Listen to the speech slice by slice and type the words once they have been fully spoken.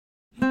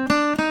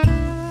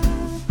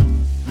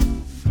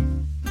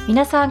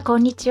皆さんこ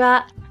んにち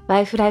は。ワ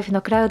イフライフ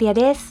のクラウディア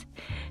です。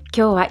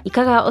今日はい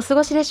かがお過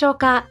ごしでしょう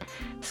か。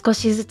少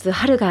しずつ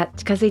春が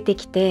近づいて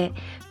きて、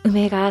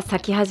梅が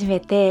咲き始め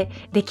て、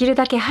できる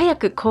だけ早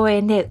く公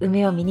園で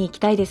梅を見に行き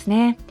たいです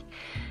ね。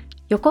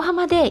横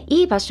浜で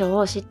いい場所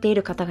を知ってい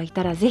る方がい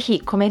たらぜ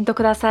ひコメント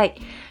ください。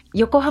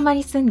横浜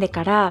に住んで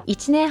から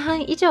1年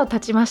半以上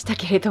経ちました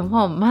けれど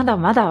も、まだ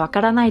まだわ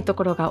からないと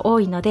ころが多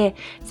いので、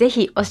ぜ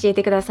ひ教え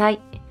てください。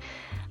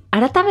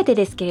改めて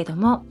ですけれど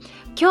も、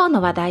今日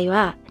の話題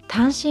は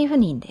単身赴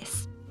任で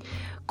す。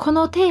こ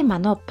のテーマ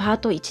のパー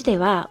ト1で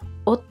は、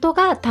夫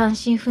が単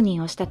身赴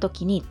任をした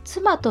時に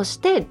妻とし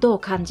てどう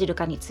感じる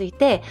かについ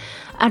て、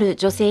ある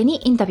女性に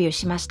インタビュー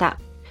しました。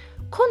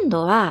今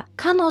度は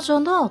彼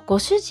女のご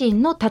主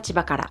人の立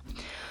場から、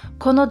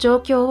この状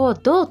況を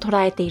どう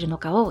捉えているの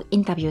かをイ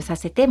ンタビューさ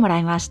せてもら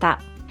いまし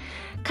た。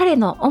彼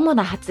の主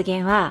な発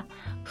言は、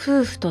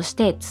夫婦とし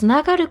てつ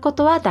ながるこ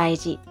とは大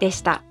事で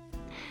した。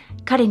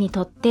彼に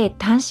とって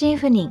単身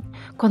赴任、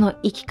この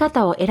生き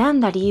方を選ん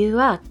だ理由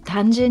は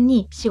単純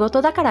に仕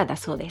事だからだ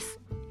そうです。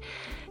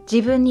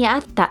自分に合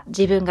った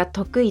自分が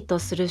得意と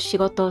する仕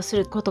事をす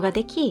ることが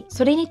でき、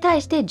それに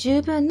対して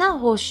十分な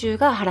報酬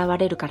が払わ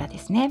れるからで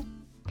すね。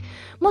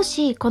も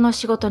しこの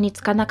仕事に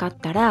就かなかっ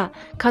たら、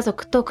家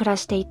族と暮ら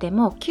していて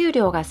も給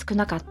料が少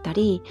なかった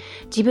り、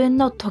自分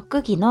の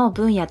特技の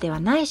分野では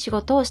ない仕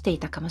事をしてい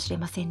たかもしれ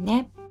ません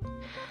ね。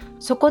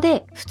そこ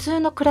で普通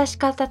の暮らし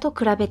方と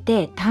比べ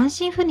て単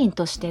身赴任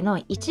として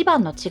の一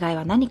番の違い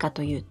は何か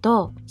という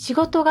と、仕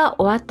事が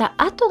終わった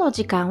後の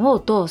時間を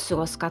どう過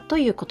ごすかと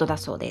いうことだ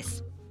そうで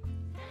す。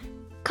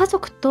家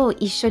族と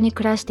一緒に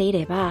暮らしてい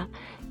れば、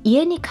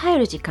家に帰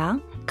る時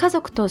間、家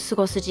族と過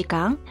ごす時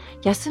間、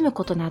休む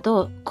ことな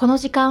ど、この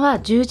時間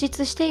は充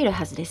実している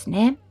はずです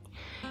ね。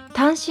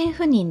単身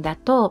赴任だ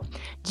と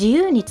自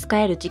由に使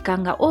える時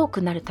間が多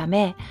くなるた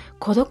め、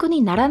孤独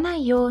にならな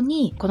いよう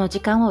にこの時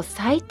間を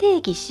再定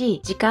義し、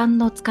時間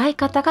の使い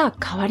方が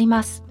変わり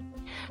ます。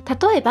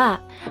例え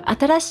ば、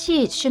新しい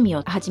趣味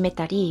を始め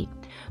たり、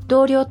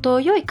同僚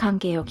と良い関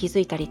係を築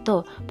いたり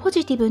とポ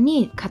ジティブ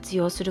に活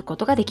用するこ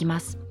とができ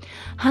ます。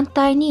反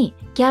対に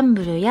ギャン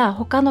ブルや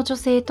他の女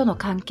性との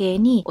関係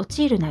に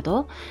陥るな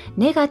ど、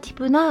ネガティ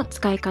ブな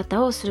使い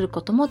方をする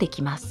こともで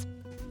きます。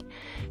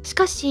し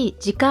かし、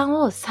時間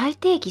を再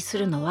定義す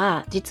るの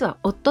は実は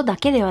夫だ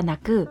けではな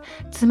く、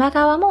妻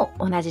側も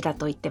同じだ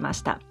と言ってま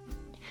した。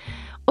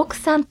奥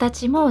さんた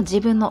ちも自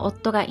分の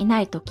夫がいな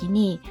い時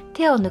に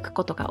手を抜く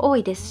ことが多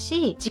いです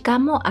し、時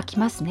間も空き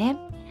ますね。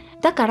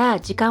だから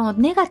時間を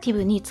ネガティ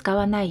ブに使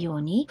わないよ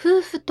うに、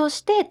夫婦と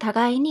して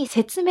互いに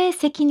説明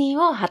責任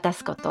を果た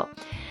すこと、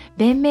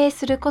弁明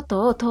するこ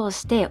とを通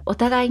してお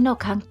互いの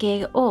関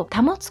係を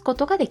保つこ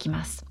とができ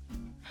ます。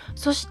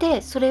そし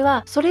てそれ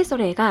はそれぞ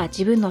れが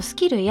自分のス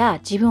キル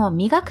や自分を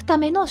磨くた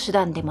めの手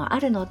段でもあ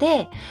るの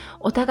で、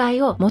お互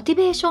いをモチ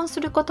ベーション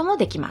することも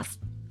できます。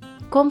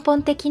根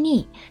本的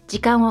に時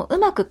間をう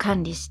まく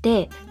管理し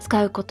て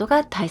使うこと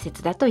が大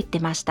切だと言って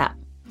ました。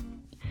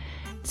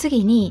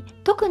次に、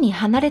特に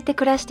離れて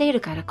暮らしてい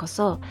るからこ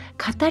そ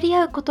語り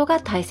合うことが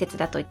大切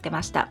だと言って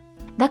ました。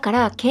だか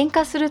ら喧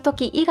嘩する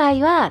時以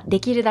外はで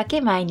きるだ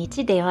け毎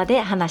日電話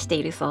で話して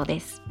いるそうで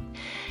す。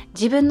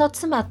自分の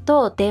妻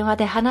と電話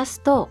で話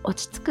すと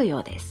落ち着くよ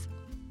うです。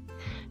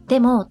で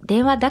も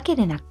電話だけ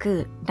でな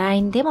く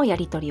LINE でもや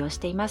り取りをし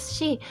ています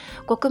し、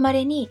ごくま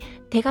れに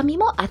手紙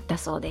もあった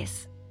そうで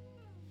す。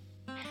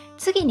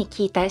次に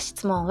聞いた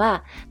質問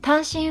は、単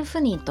身赴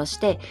任とし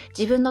て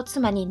自分の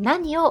妻に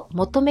何を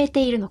求め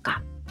ているの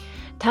か。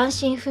単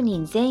身赴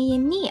任全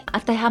員に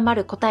当てはま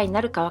る答えにな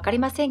るかわかり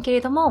ませんけ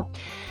れども、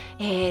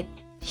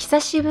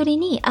久しぶり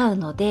に会う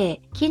の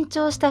で緊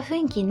張した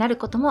雰囲気になる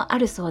こともあ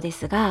るそうで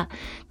すが、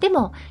で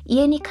も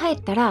家に帰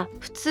ったら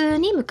普通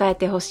に迎え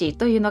てほしい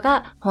というの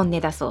が本音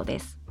だそうで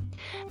す。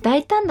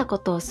大胆なこ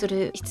とをす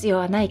る必要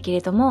はないけ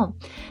れども、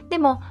で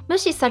も無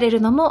視され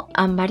るのも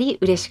あんまり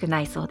嬉しくな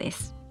いそうで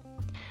す。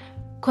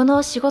こ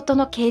の仕事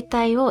の形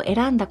態を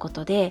選んだこ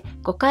とで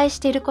誤解し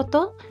ているこ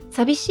と、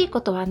寂しい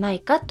ことはない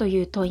かと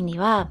いう問いに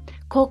は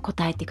こう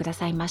答えてくだ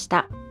さいまし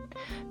た。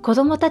子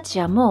供たち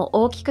はもう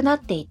大きくなっ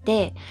てい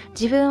て、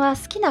自分は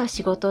好きな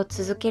仕事を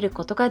続ける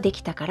ことがで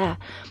きたから、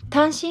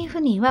単身赴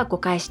任は誤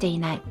解してい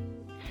ない。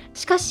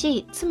しか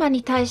し、妻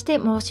に対して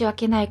申し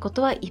訳ないこ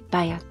とはいっ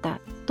ぱいあった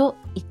と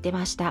言って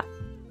ました。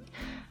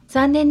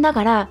残念な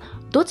がら、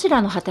どち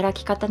らの働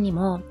き方に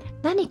も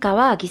何か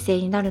は犠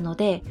牲になるの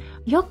で、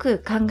よく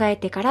考え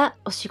てから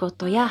お仕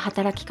事や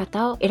働き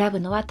方を選ぶ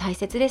のは大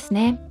切です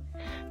ね。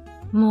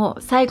も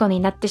う最後に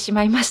なってし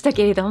まいました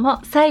けれども、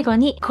最後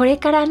にこれ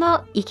から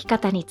の生き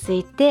方につ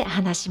いて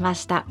話しま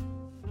した。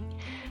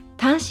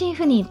単身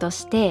赴任と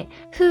して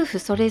夫婦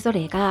それぞ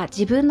れが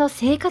自分の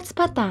生活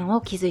パターン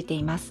を築いて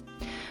います。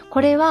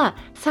これは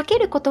避け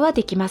ることは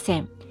できませ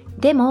ん。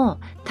でも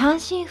単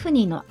身赴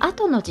任の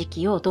後の時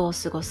期をどう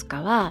過ごす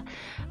かは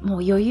も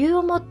う余裕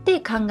を持って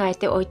考え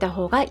ておいた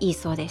方がいい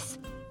そうです。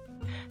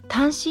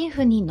単身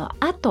赴任の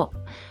後、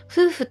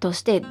夫婦と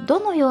してど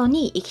のよう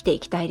に生きてい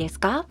きたいです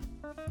か？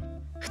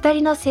 2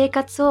人の生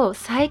活を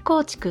再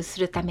構築す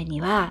るため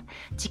には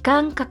時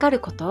間かかる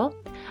こと、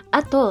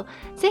あと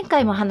前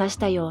回も話し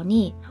たよう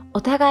に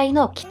お互い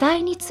の期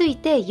待につい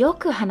てよ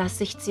く話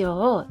す必要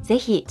をぜ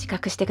ひ自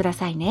覚してくだ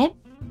さいね。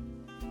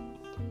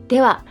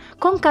では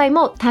今回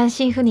も単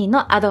身赴任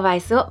のアドバ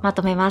イスをま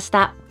とめまし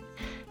た。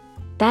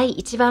第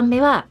1番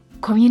目は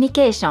コミュニ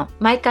ケーション。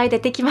毎回出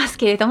てきます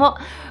けれども、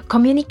コ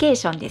ミュニケー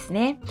ションです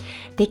ね。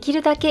でき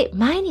るだけ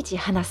毎日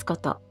話すこ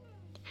と。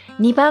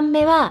2番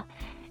目は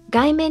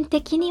外面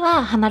的に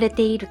は離れ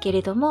ているけ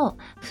れども、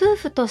夫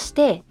婦とし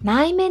て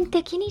内面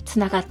的につ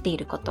ながってい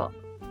ること。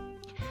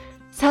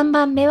3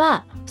番目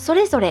はそ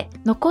れぞれ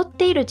残っ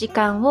ている時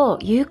間を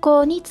有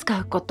効に使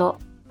うこと。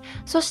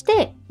そし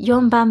て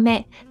4番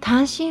目、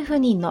単身赴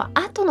任の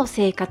後の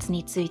生活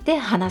について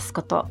話す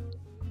こと。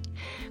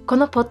こ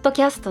のポッド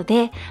キャスト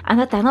であ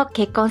なたの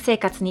結婚生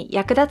活に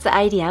役立つ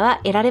アイディアは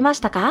得られまし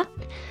たか？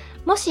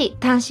もし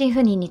単身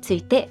赴任につ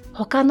いて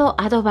他の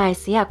アドバイ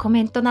スやコ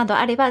メントなど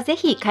あればぜ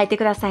ひ書いて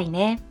ください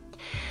ね。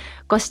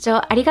ご視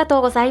聴ありがと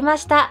うございま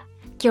した。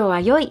今日は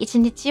良い一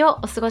日を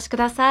お過ごしく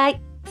ださ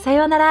い。さ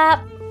ような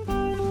ら。